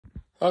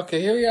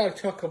Okay, here we are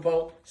to talk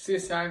about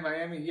CSI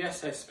Miami.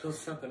 Yes, I spilled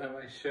something on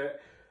my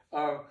shirt.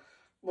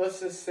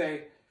 Let's just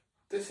say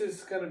this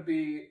is going to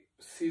be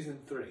season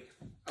 3.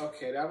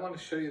 Okay, now I want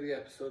to show you the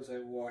episodes I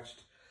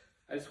watched.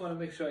 I just want to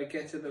make sure I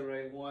get to the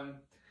right one.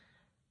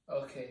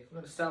 Okay, I'm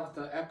going to start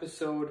with the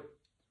episode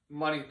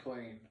Money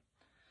Plane.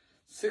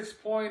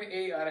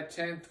 6.8 out of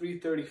 10,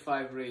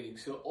 335 rating.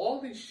 So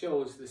all these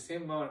shows, the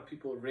same amount of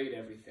people rate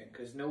everything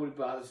because nobody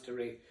bothers to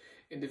rate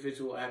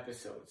individual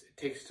episodes. It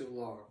takes too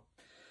long.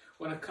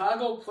 When a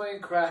cargo plane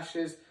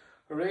crashes,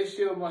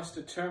 Horatio must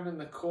determine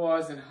the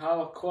cause and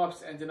how a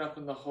corpse ended up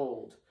in the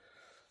hold.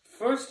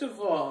 First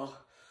of all,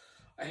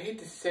 I hate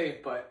to say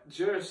it, but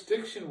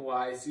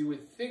jurisdiction-wise, you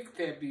would think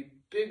there'd be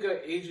bigger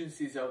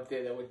agencies out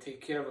there that would take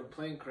care of a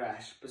plane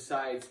crash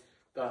besides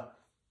the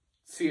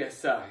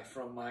CSI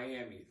from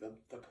Miami,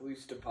 the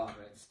police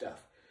department and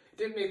stuff. It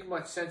didn't make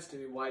much sense to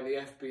me why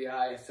the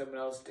FBI or someone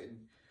else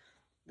didn't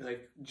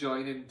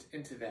join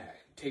into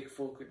that, take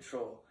full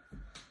control.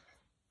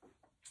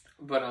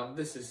 But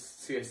this is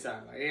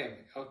CSI Miami.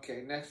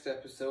 Okay, next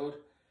episode.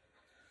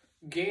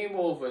 Game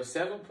Over.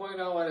 7.0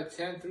 out of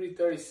 10,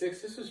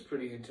 336. This was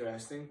pretty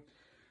interesting.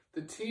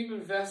 The team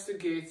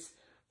investigates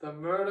the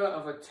murder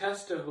of a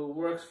tester who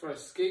works for a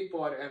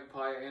skateboard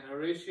empire, and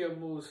Horatio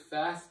moves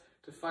fast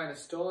to find a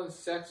stolen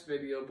sex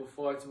video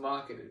before it's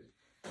marketed.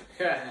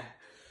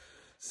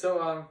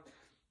 So,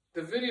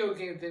 the video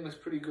game thing was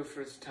pretty good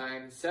for its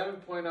time.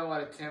 7.0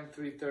 out of 10,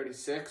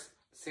 336.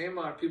 Same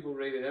amount of people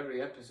rated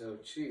every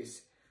episode.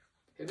 Jeez.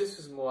 And this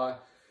was more,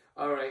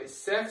 alright,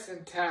 Sex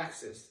and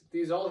Taxes.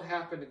 These all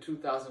happened in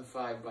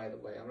 2005, by the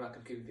way. I'm not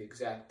going to give you the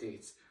exact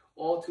dates.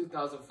 All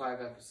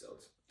 2005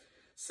 episodes.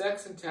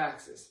 Sex and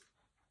Taxes.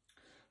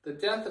 The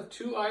death of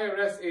 2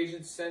 IRS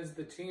agents sends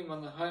the team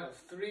on the hunt of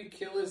 3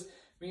 killers.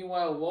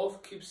 Meanwhile,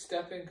 Wolf keeps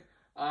stepping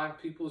on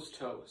people's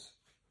toes.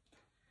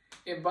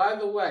 And by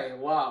the way,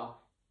 wow,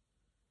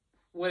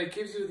 when it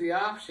gives you the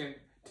option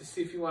to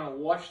see if you want to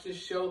watch this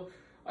show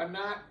or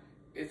not,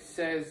 it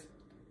says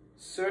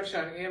search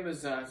on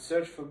Amazon,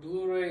 search for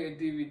Blu-ray and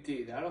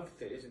DVD. I don't think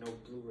there is no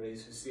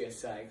Blu-rays for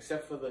CSI,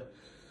 except for the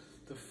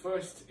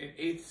first and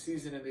 8th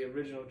season of the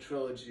original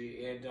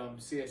trilogy and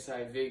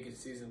CSI Vegas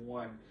Season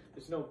 1.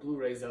 There's no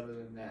Blu-rays other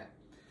than that.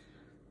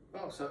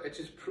 Oh, so it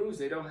just proves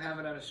they don't have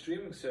it on a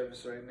streaming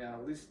service right now,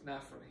 at least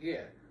not from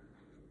here.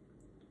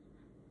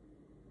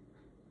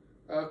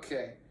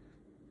 Okay,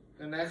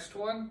 the next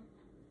one.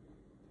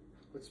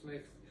 Let's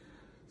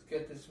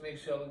get this, make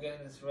sure we're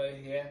getting this right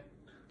here.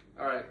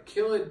 Alright,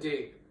 Killer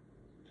Date.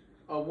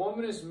 A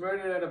woman is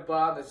murdered at a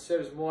bar that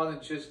serves more than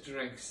just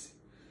drinks.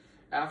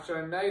 After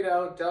a night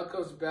out,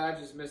 Delco's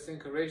badge is missing.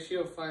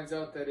 Horatio finds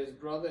out that his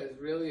brother is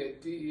really a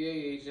DEA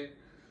agent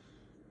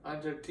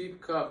under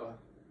deep cover,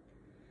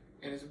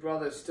 and his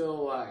brother is still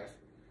alive.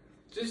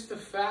 Just the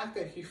fact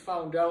that he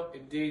found out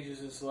endangers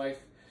his life.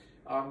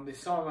 They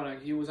saw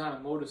him he was on a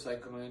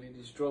motorcycle and he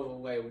just drove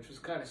away, which was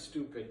kind of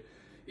stupid.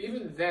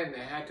 Even then,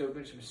 there had to have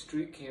been some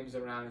street cams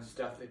around and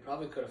stuff. They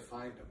probably could have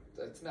found him.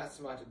 It's not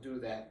smart to do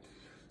that.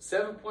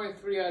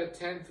 7.3 out of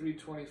 10,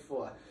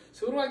 324.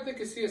 So what do I think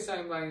of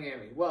CSI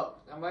Miami? Well,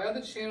 on my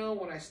other channel,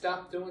 when I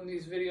stopped doing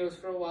these videos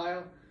for a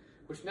while,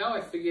 which now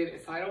I figured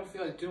if I don't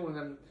feel like doing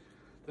them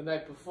the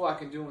night before, I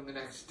can do them the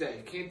next day.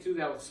 You can't do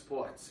that with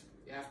sports.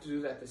 You have to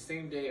do that the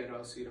same day or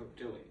else you don't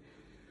do it.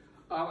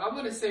 I'm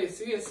going to say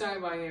CSI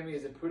Miami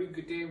is a pretty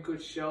good, damn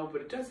good show,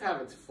 but it does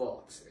have its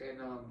faults. And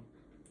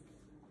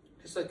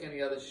just like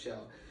any other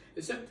show.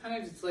 And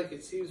sometimes it's like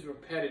it seems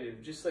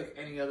repetitive, just like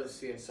any other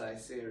CSI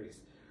series.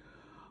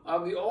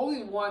 The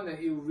only one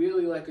that you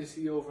really like to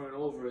see over and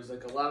over is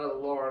like a lot of the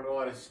Law and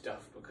Order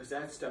stuff, because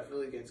that stuff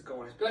really gets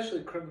going,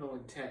 especially Criminal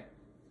Intent.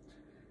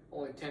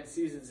 Only 10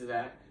 seasons of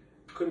that.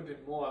 Could have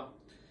been more.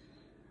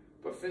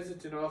 But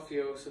Vincent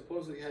D'Onofrio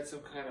supposedly had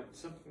some kind of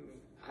something,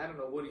 I don't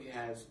know what he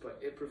has, but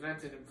it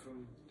prevented him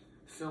from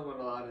filming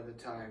a lot of the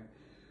time.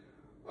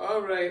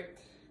 Alright,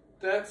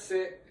 that's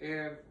it,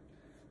 and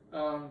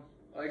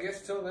I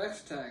guess till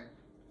next time.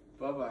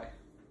 Bye-bye.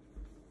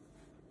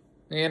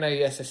 And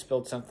yes, I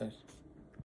spilled something.